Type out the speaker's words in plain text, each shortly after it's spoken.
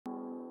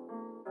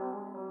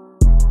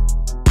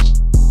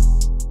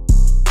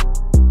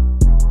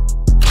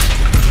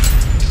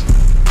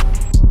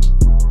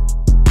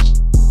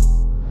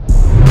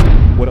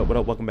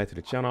welcome back to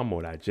the channel. I'm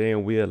MoedotJ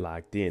and we're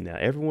locked in. Now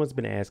everyone's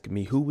been asking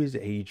me, who is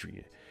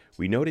Adrienne?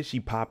 We know that she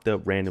popped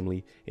up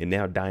randomly and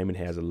now Diamond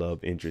has a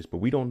love interest, but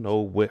we don't know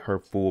what her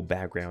full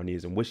background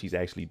is and what she's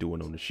actually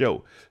doing on the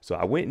show. So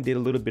I went and did a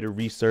little bit of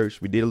research.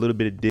 We did a little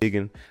bit of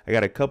digging. I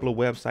got a couple of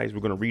websites.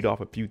 We're going to read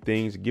off a few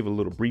things, give a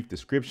little brief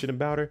description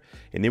about her,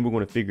 and then we're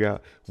going to figure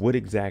out what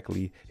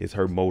exactly is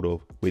her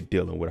motive with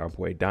dealing with our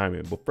boy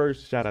Diamond. But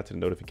first, shout out to the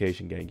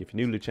notification gang. If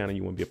you're new to the channel,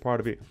 you want to be a part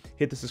of it,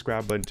 hit the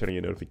subscribe button, turn on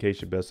your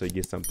notification bell so you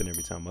get something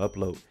every time I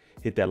upload.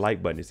 Hit that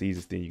like button. It's the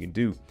easiest thing you can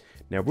do.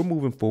 Now we're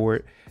moving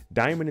forward.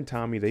 Diamond and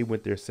Tommy, they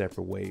went their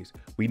separate ways.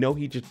 We know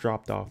he just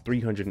dropped off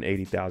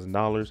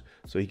 $380,000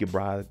 so he could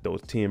buy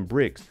those 10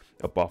 bricks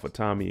up off of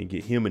Tommy and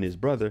get him and his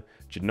brother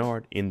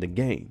Jenard in the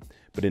game.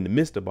 But in the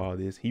midst of all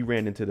this, he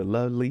ran into the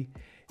lovely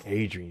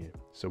Adrienne.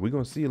 So we're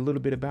going to see a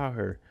little bit about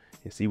her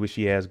and see what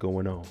she has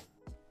going on.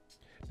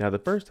 Now, the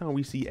first time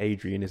we see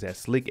Adrienne is at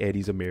Slick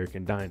Eddie's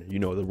American Diner, you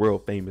know, the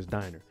world famous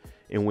diner.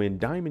 And when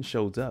Diamond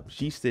shows up,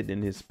 she's sitting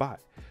in his spot.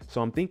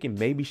 So I'm thinking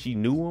maybe she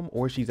knew him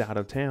or she's out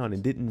of town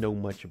and didn't know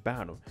much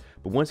about him.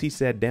 But once he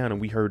sat down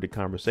and we heard the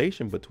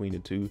conversation between the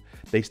two,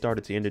 they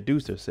started to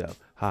introduce themselves.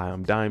 Hi,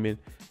 I'm Diamond.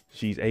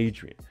 She's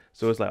Adrienne.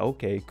 So it's like,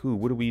 okay, cool.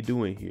 What are we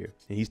doing here?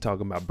 And he's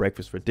talking about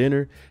breakfast for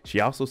dinner.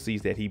 She also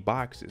sees that he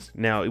boxes.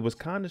 Now, it was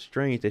kind of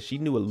strange that she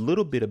knew a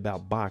little bit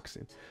about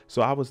boxing.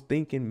 So I was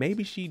thinking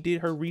maybe she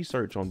did her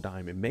research on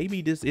Diamond.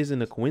 Maybe this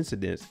isn't a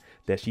coincidence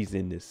that she's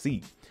in this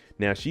seat.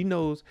 Now, she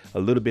knows a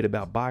little bit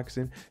about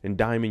boxing, and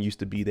Diamond used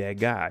to be that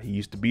guy. He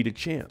used to be the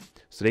champ.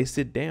 So they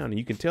sit down and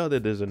you can tell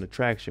that there's an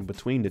attraction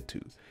between the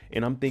two.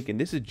 And I'm thinking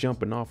this is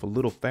jumping off a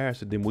little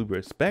faster than we were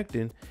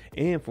expecting.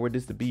 And for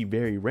this to be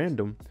very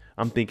random,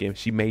 I'm thinking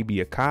she may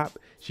be a cop.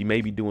 She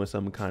may be doing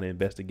some kind of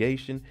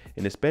investigation.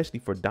 And especially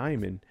for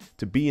Diamond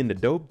to be in the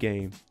dope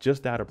game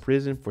just out of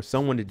prison, for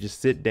someone to just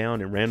sit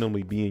down and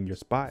randomly be in your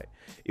spot,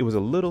 it was a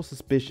little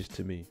suspicious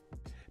to me.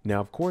 Now,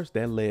 of course,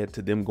 that led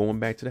to them going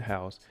back to the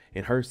house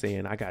and her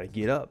saying, I got to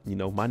get up. You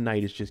know, my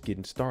night is just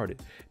getting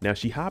started. Now,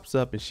 she hops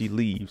up and she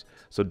leaves.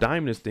 So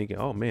Diamond is thinking,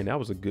 oh, man, that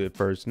was a good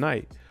first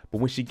night. But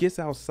when she gets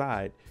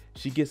outside,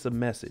 she gets a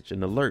message,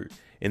 an alert.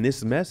 And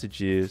this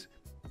message is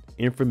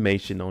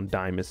information on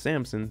Diamond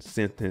Sampson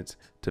sentenced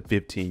to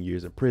 15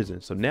 years in prison.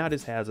 So now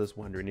this has us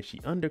wondering, is she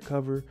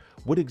undercover?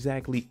 What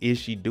exactly is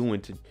she doing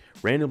to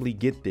randomly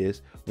get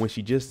this when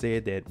she just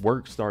said that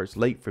work starts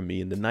late for me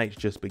and the night's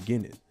just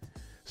beginning?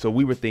 So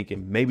we were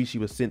thinking maybe she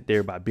was sent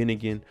there by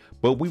Bennigan,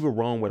 but we were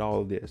wrong with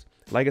all of this.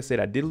 Like I said,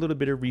 I did a little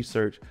bit of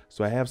research,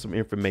 so I have some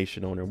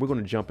information on her. We're going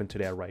to jump into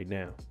that right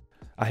now.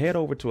 I head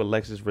over to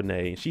Alexis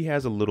Renee, and she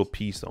has a little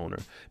piece on her.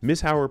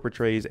 Miss Howard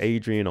portrays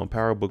Adrienne on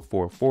Power Book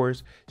 4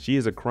 Force. She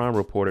is a crime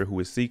reporter who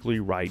is secretly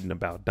writing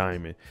about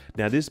Diamond.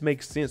 Now, this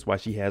makes sense why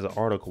she has an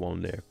article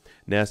on there.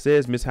 Now, it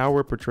says Miss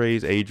Howard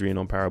portrays Adrienne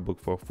on Power Book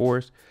 4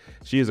 Force.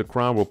 She is a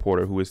crime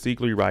reporter who is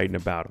secretly writing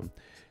about him.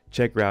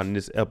 Check her out in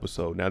this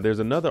episode. Now, there's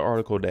another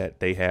article that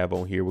they have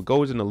on here which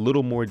goes in a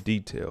little more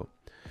detail.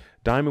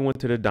 Diamond went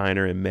to the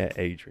diner and met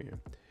Adrienne.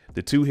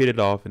 The two hit it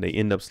off and they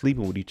end up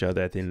sleeping with each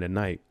other at the end of the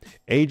night.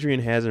 Adrienne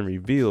hasn't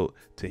revealed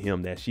to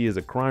him that she is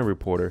a crime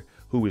reporter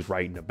who is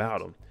writing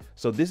about him.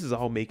 So this is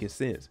all making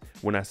sense.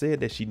 When I said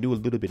that she knew a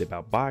little bit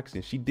about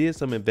boxing, she did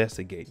some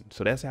investigating.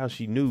 So that's how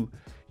she knew,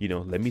 you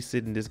know, let me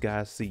sit in this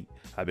guy's seat.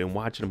 I've been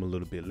watching him a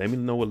little bit. Let me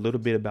know a little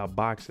bit about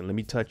boxing. Let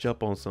me touch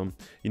up on some,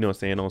 you know what I'm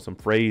saying, on some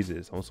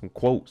phrases, on some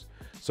quotes,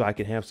 so I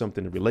can have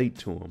something to relate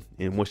to him.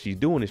 And what she's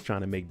doing is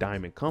trying to make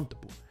Diamond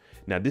comfortable.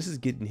 Now, this is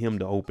getting him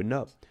to open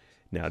up.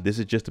 Now, this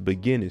is just the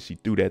beginning. She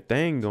threw that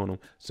thing on him.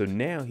 So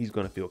now he's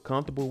going to feel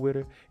comfortable with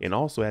her. And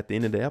also at the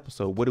end of the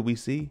episode, what do we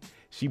see?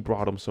 She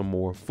brought him some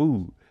more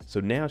food. So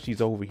now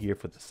she's over here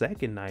for the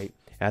second night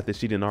after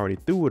she done already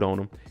threw it on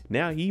him.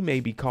 Now he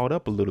may be caught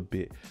up a little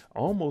bit,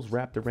 almost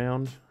wrapped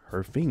around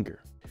her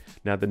finger.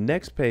 Now, the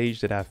next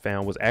page that I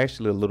found was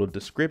actually a little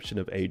description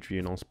of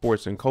Adrienne on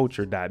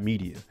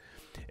sportsandculture.media.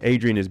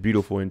 Adrienne is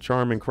beautiful and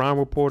charming crime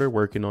reporter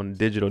working on a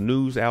digital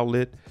news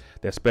outlet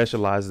that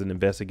specializes in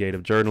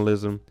investigative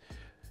journalism.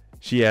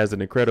 She has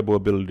an incredible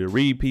ability to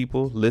read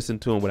people, listen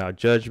to them without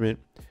judgment,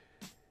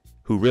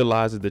 who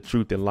realizes the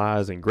truth and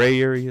lies in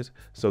gray areas.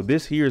 So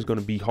this here is going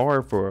to be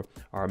hard for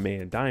our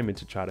man Diamond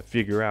to try to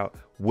figure out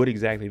what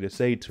exactly to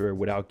say to her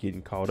without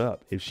getting caught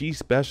up. If she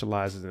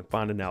specializes in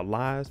finding out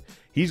lies,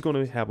 he's going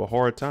to have a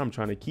hard time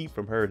trying to keep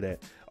from her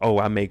that, oh,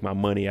 I make my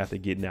money after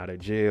getting out of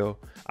jail.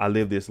 I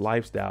live this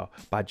lifestyle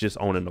by just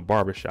owning a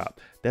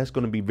barbershop. That's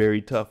going to be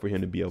very tough for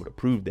him to be able to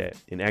prove that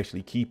and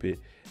actually keep it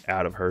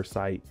out of her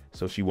sight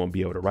so she won't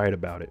be able to write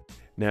about it.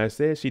 Now, it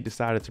says she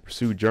decided to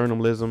pursue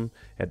journalism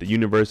at the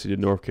University of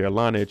North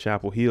Carolina at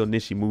Chapel Hill, and then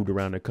she moved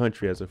around the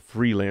country as a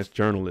freelance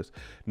journalist.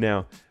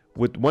 Now,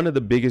 with one of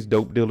the biggest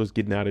dope dealers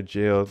getting out of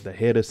jail, the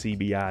head of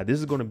CBI, this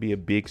is going to be a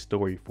big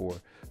story for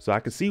her. So I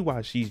can see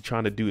why she's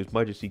trying to do as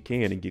much as she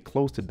can and get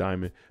close to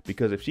Diamond,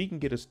 because if she can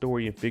get a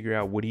story and figure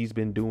out what he's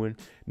been doing.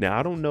 Now,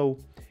 I don't know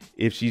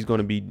if she's going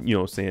to be, you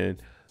know, saying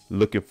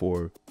looking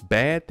for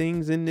bad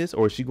things in this,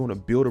 or is she going to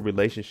build a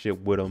relationship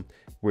with him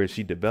where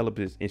she develops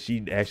this and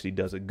she actually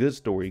does a good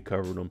story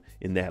covering them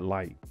in that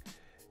light?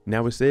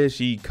 Now it says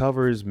she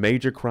covers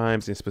major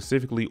crimes and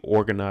specifically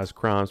organized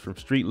crimes from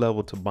street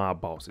level to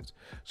mob bosses.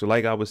 So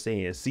like I was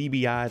saying,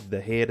 CBI, the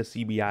head of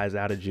CBI is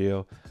out of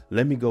jail.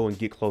 Let me go and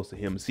get close to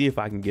him and see if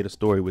I can get a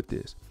story with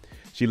this.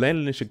 She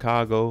landed in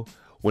Chicago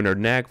when her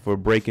knack for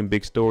breaking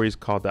big stories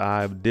caught the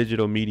eye of a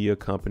digital media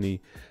company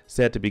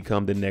set to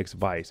become the next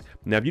Vice.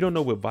 Now, if you don't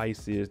know what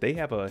Vice is, they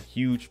have a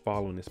huge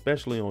following,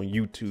 especially on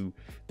YouTube.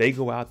 They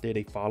go out there,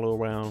 they follow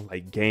around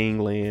like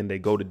gangland. They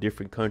go to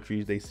different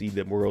countries. They see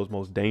the world's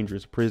most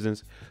dangerous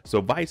prisons.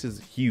 So Vice is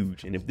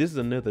huge. And if this is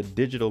another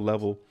digital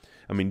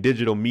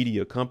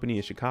media company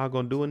in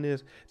Chicago doing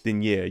this,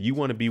 then yeah, you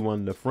want to be one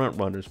of the front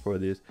runners for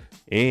this.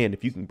 And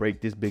if you can break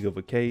this big of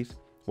a case,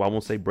 well, I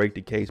won't say break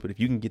the case, but if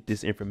you can get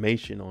this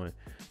information on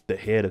the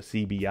head of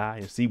CBI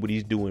and see what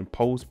he's doing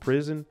post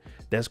prison,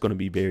 that's going to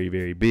be very,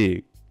 very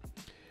big.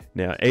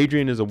 Now,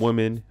 Adrienne is a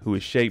woman who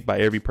is shaped by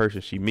every person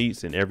she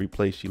meets and every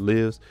place she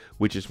lives,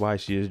 which is why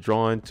she is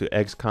drawn to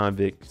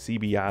ex-convict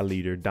CBI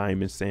leader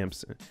Diamond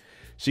Sampson.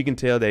 She can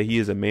tell that he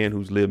is a man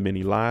who's lived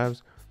many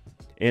lives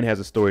and has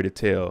a story to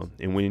tell.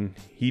 And when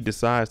he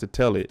decides to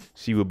tell it,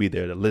 she will be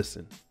there to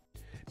listen.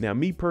 Now,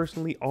 me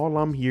personally, all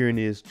I'm hearing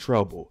is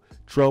trouble.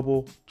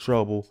 Trouble,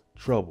 trouble,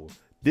 trouble.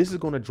 This is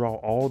going to draw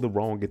all the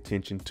wrong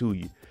attention to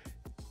you.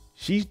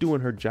 She's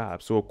doing her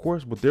job. So, of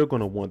course, what they're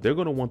going to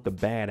want the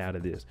bad out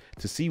of this,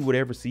 to see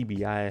whatever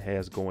CBI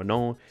has going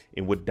on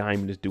and what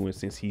Diamond is doing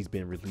since he's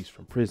been released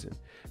from prison.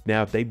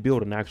 Now, if they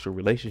build an actual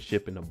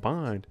relationship and a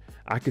bond,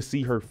 I could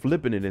see her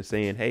flipping it and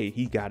saying, hey,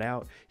 he got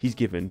out. He's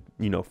giving,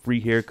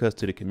 free haircuts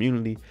to the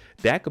community.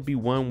 That could be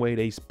one way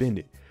they spend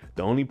it.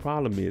 The only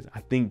problem is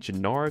I think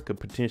Jenard could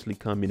potentially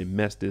come in and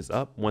mess this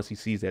up once he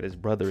sees that his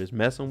brother is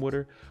messing with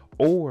her,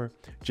 or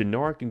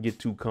Jenard can get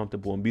too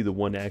comfortable and be the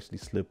one to actually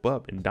slip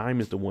up, and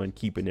Diamond's the one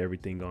keeping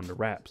everything on the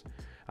wraps.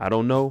 I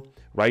don't know.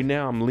 Right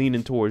now, I'm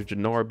leaning towards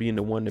Jenard being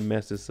the one to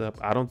mess this up.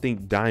 I don't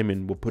think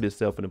Diamond will put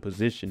himself in a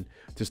position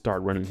to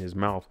start running his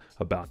mouth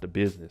about the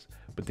business.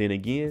 But then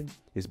again,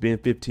 it's been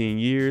 15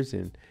 years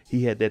and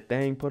he had that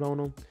thing put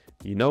on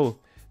him.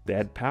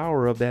 That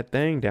power of that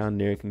thing down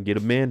there can get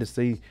a man to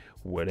say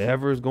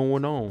whatever is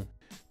going on.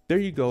 There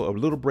you go, a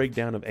little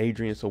breakdown of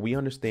Adrienne, so we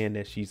understand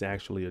that she's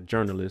actually a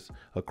journalist,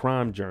 a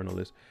crime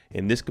journalist,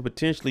 and this could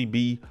potentially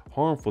be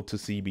harmful to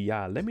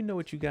CBI. Let me know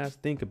what you guys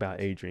think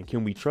about Adrienne.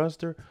 Can we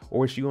trust her,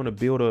 or is she going to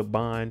build a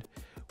bond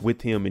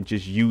with him and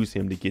just use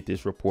him to get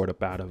this report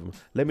up out of him?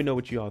 Let me know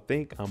what you all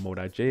think. I'm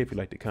MoedotJ. If you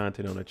like the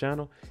content on the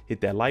channel,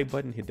 hit that like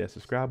button, hit that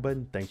subscribe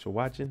button. Thanks for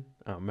watching.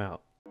 I'm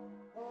out.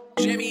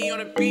 Jimmy on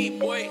the beat,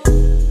 boy.